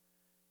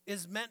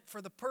 is meant for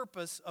the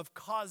purpose of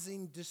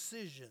causing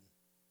decision.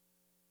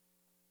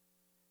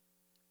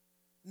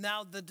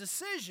 Now, the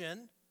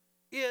decision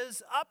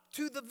is up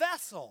to the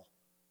vessel.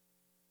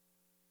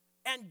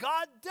 And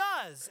God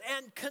does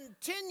and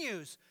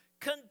continues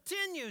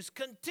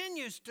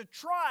to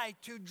try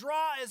to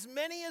draw as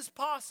many as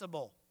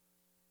possible.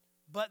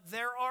 But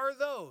there are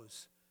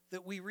those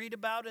that we read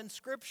about in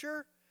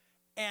Scripture,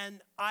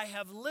 and I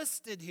have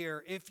listed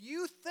here. If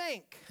you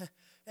think,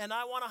 and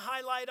I want to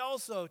highlight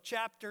also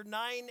chapter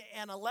 9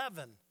 and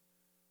 11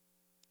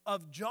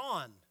 of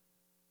John,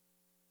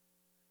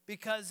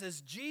 because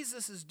as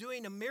Jesus is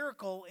doing a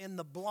miracle in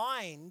the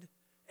blind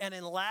And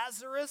in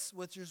Lazarus,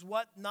 which is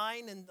what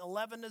 9 and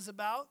 11 is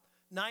about,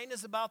 9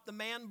 is about the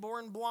man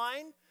born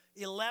blind,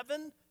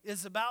 11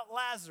 is about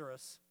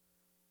Lazarus.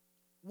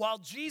 While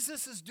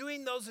Jesus is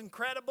doing those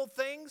incredible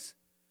things,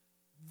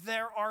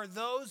 there are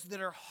those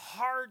that are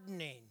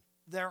hardening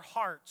their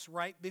hearts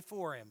right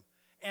before him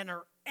and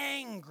are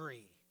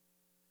angry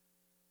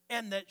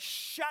and that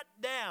shut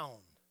down.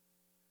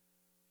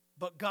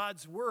 But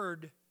God's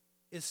word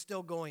is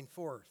still going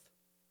forth.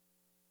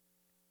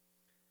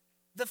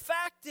 The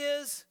fact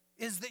is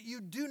that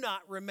you do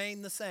not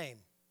remain the same.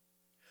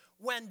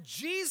 When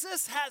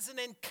Jesus has an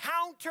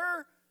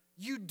encounter,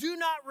 you do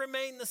not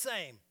remain the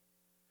same.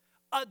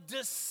 A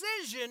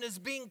decision is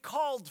being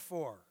called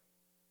for.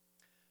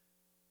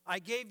 I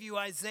gave you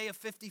Isaiah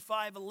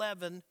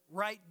 55:11.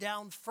 Write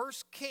down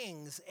 1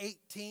 Kings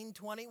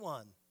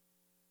 18:21.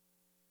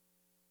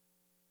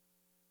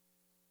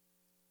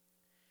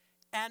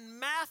 And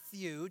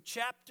Matthew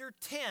chapter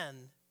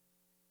 10,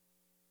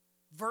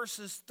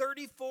 verses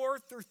 34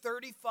 through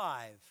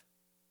 35.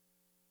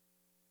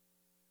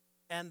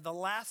 And the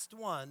last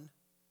one,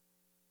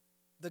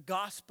 the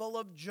Gospel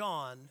of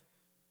John,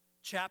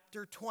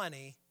 chapter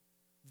 20,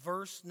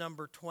 verse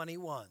number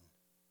 21.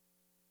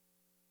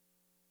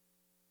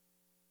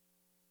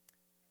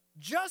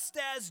 Just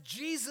as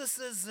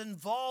Jesus'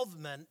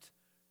 involvement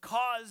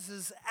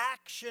causes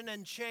action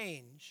and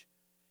change,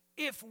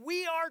 if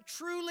we are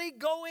truly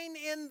going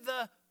in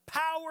the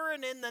power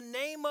and in the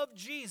name of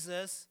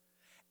Jesus,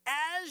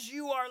 as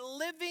you are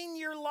living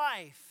your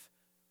life,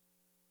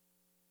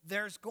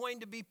 there's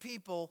going to be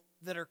people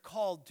that are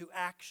called to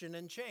action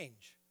and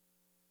change.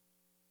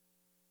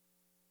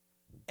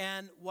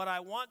 And what I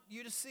want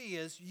you to see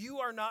is you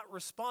are not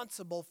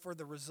responsible for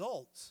the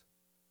results.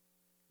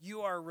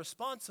 You are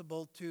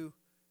responsible to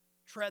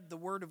tread the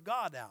word of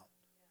God out.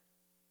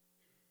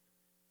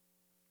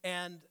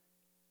 And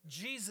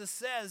Jesus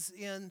says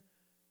in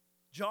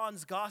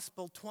John's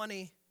Gospel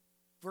 20,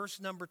 verse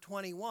number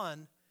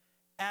 21,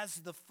 as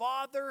the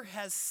Father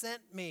has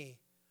sent me,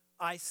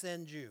 I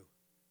send you.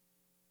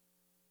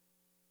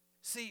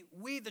 See,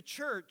 we the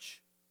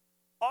church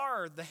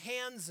are the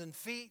hands and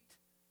feet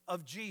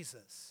of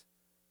Jesus.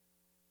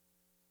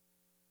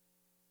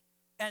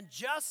 And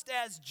just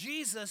as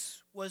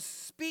Jesus was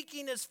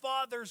speaking his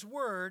Father's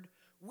word,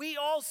 we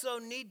also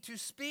need to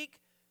speak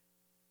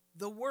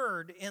the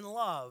word in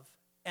love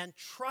and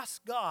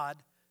trust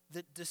God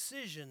that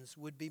decisions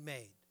would be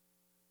made.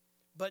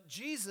 But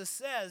Jesus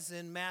says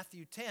in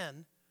Matthew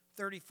 10,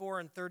 34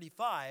 and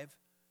 35,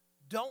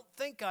 don't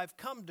think I've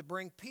come to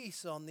bring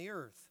peace on the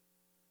earth.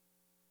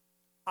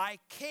 I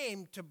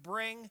came to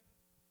bring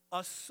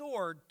a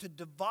sword to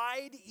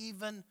divide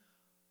even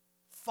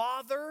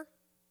father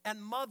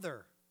and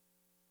mother,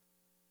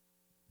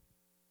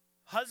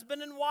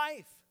 husband and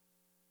wife,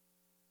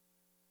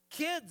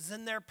 kids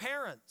and their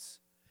parents.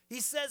 He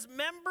says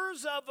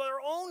members of our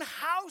own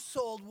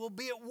household will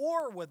be at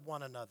war with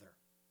one another.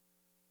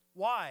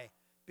 Why?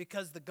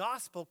 Because the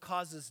gospel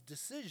causes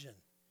decision.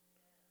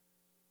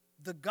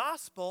 The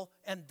gospel,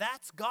 and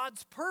that's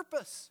God's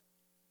purpose.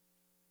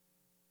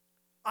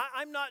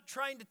 I'm not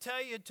trying to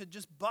tell you to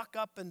just buck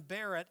up and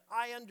bear it.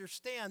 I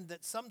understand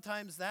that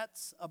sometimes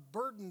that's a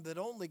burden that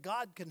only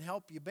God can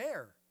help you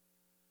bear.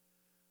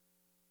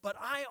 But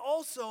I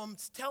also am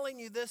telling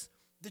you this,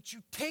 that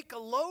you take a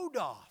load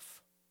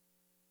off.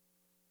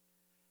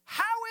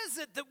 How is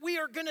it that we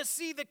are going to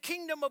see the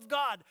kingdom of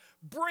God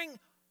bring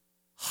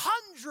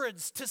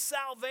hundreds to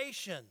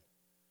salvation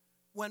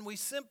when we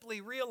simply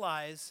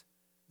realize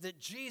that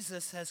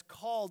Jesus has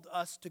called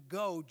us to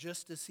go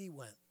just as he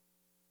went?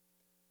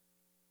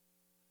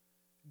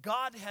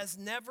 God has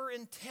never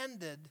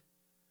intended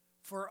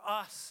for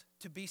us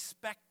to be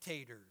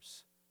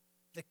spectators.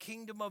 The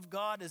kingdom of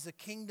God is a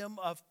kingdom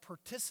of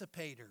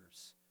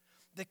participators.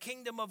 The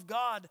kingdom of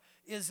God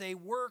is a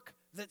work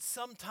that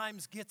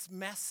sometimes gets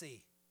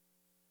messy.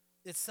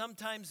 It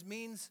sometimes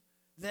means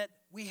that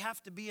we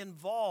have to be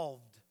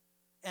involved.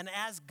 And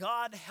as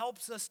God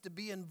helps us to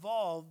be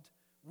involved,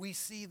 we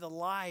see the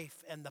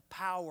life and the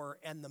power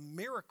and the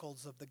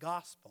miracles of the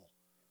gospel.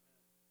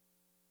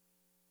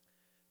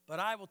 But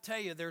I will tell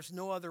you, there's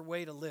no other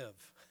way to live.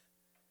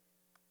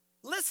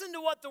 Listen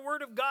to what the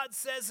Word of God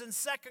says in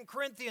 2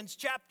 Corinthians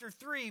chapter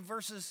 3,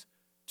 verses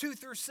 2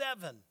 through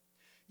 7.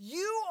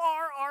 You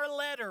are our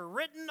letter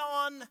written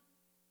on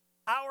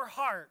our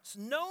hearts,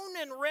 known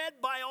and read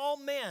by all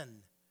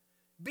men,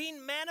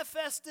 being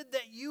manifested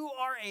that you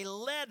are a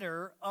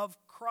letter of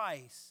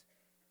Christ,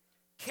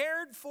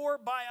 cared for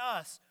by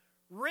us,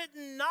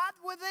 written not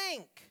with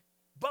ink,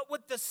 but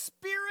with the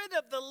Spirit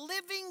of the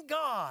living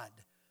God,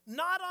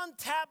 not on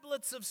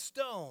tablets of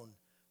stone,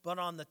 but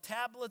on the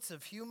tablets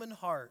of human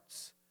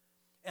hearts.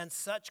 And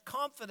such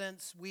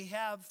confidence we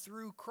have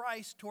through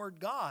Christ toward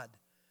God.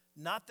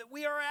 Not that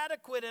we are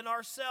adequate in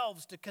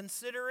ourselves to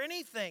consider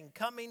anything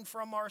coming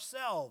from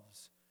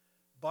ourselves,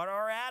 but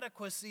our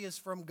adequacy is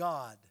from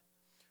God,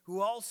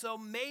 who also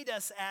made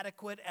us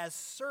adequate as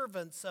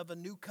servants of a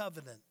new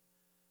covenant,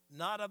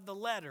 not of the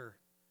letter,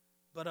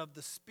 but of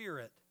the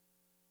Spirit.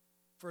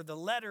 For the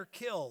letter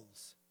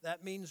kills,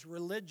 That means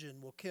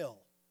religion will kill,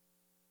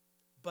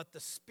 but the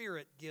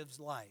Spirit gives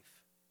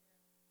life.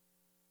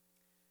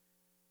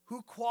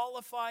 Who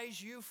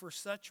qualifies you for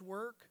such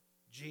work?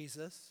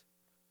 Jesus.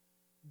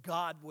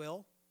 God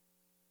will.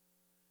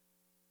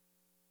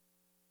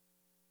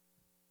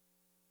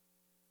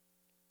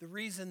 The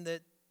reason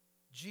that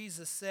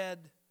Jesus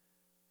said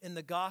in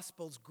the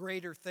Gospels,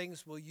 greater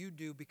things will you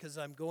do because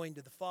I'm going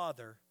to the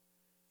Father,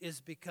 is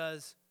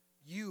because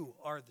you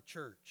are the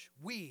church.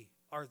 We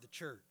are the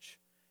church.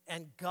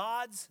 And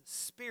God's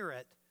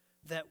Spirit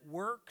that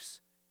works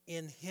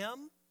in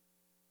Him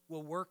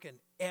will work in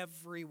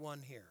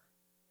everyone here.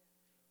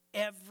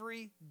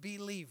 Every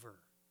believer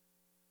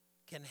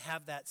can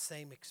have that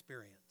same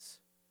experience.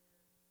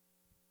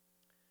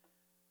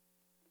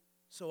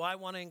 So I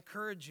want to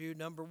encourage you,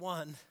 number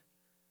one,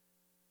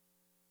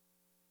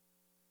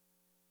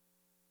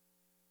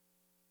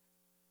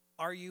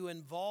 are you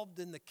involved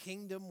in the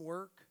kingdom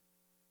work,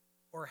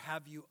 or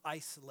have you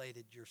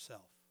isolated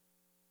yourself?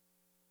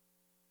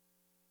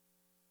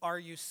 Are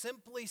you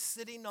simply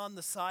sitting on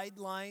the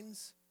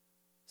sidelines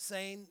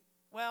saying,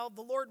 well,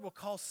 the Lord will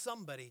call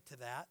somebody to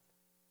that?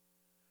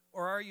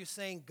 Or are you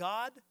saying,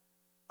 God,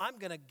 I'm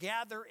going to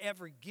gather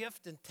every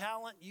gift and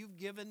talent you've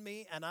given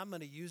me, and I'm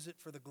going to use it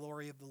for the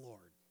glory of the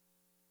Lord?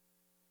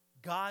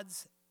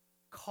 God's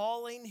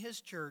calling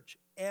His church,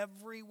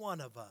 every one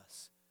of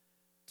us,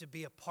 to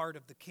be a part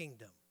of the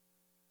kingdom.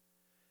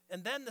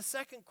 And then the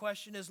second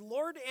question is,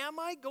 Lord, am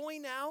I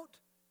going out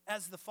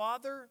as the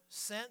Father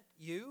sent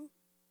you?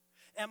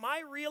 Am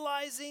I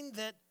realizing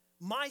that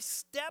my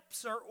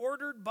steps are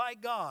ordered by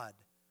God?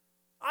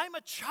 I'm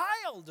a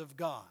child of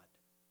God.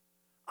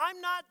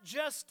 I'm not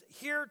just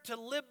here to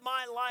live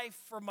my life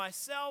for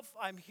myself.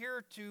 I'm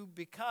here to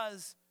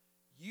because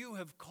you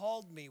have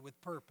called me with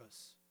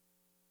purpose.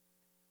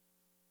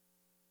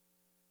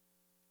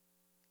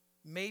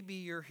 Maybe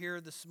you're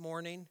here this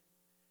morning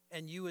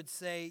and you would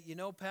say, you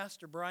know,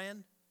 Pastor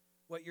Brian,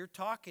 what you're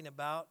talking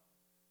about,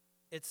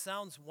 it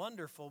sounds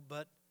wonderful,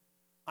 but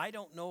I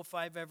don't know if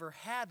I've ever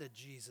had a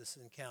Jesus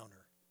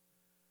encounter.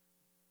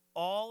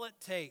 All it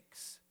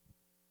takes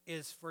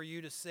is for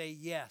you to say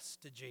yes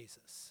to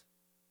Jesus.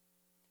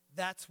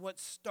 That's what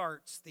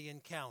starts the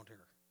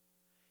encounter.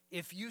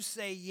 If you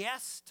say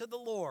yes to the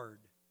Lord,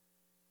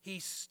 He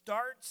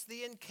starts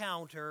the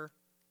encounter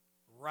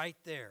right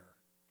there.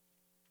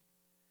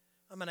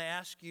 I'm going to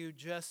ask you,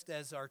 just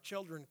as our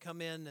children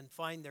come in and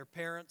find their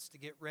parents to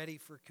get ready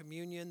for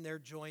communion, they're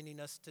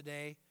joining us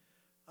today.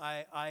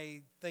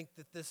 I think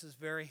that this is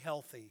very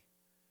healthy.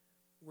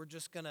 We're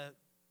just going to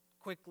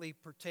quickly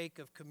partake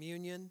of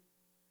communion.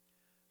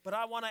 But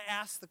I want to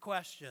ask the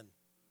question.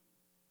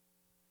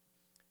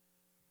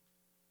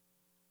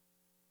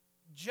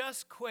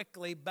 Just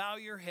quickly bow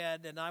your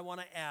head, and I want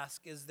to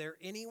ask, is there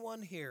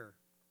anyone here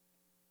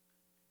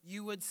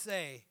you would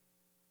say,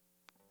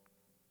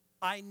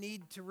 I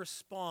need to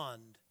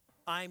respond.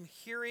 I'm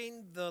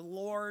hearing the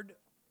Lord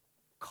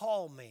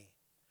call me.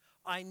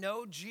 I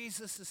know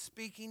Jesus is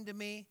speaking to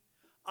me.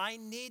 I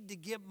need to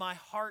give my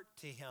heart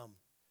to Him.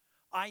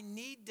 I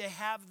need to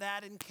have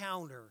that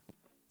encounter.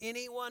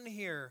 Anyone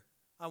here,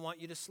 I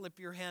want you to slip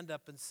your hand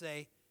up and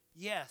say,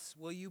 yes,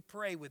 will you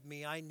pray with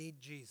me? I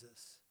need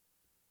Jesus.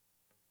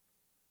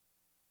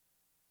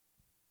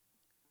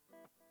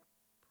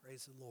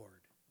 Praise the Lord.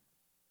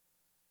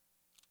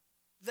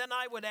 Then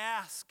I would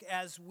ask,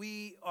 as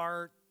we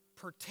are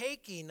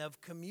partaking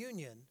of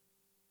communion,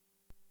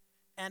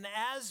 and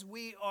as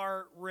we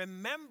are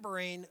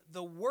remembering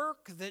the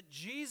work that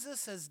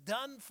Jesus has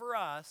done for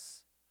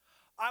us,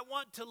 I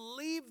want to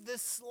leave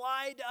this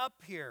slide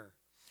up here.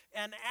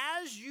 And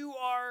as you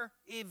are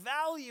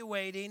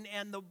evaluating,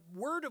 and the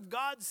Word of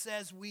God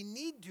says we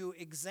need to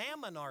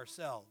examine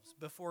ourselves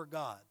before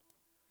God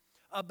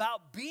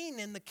about being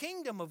in the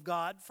kingdom of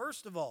God,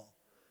 first of all.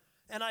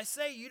 And I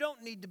say you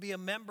don't need to be a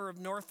member of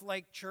North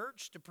Lake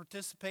Church to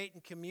participate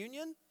in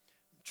communion.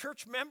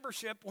 Church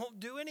membership won't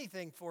do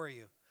anything for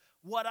you.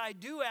 What I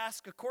do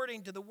ask,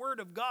 according to the Word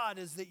of God,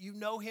 is that you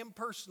know Him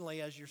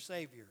personally as your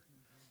Savior.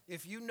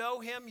 If you know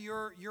Him,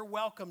 you're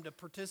welcome to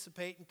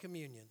participate in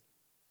communion.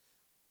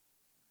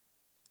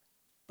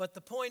 But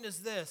the point is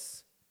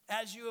this: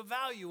 as you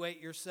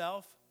evaluate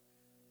yourself,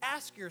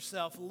 ask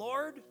yourself,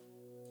 Lord,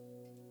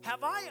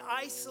 have I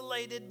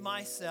isolated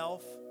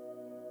myself,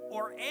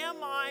 or am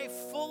I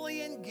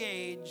fully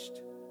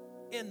engaged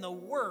in the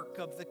work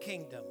of the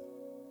kingdom?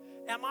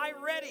 Am I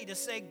ready to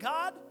say,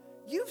 God,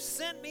 you've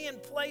sent me in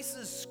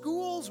places,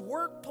 schools,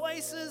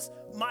 workplaces,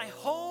 my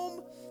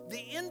home, the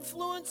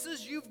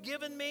influences you've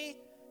given me,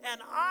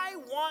 and I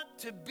want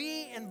to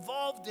be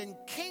involved in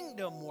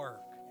kingdom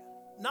work,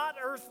 not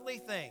earthly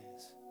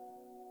things.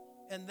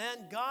 And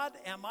then, God,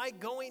 am I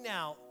going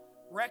out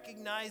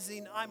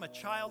recognizing I'm a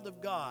child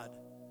of God,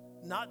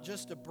 not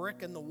just a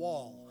brick in the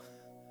wall?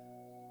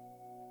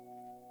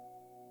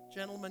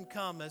 Gentlemen,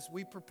 come. As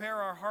we prepare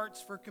our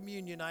hearts for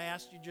communion, I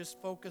ask you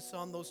just focus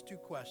on those two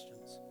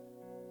questions.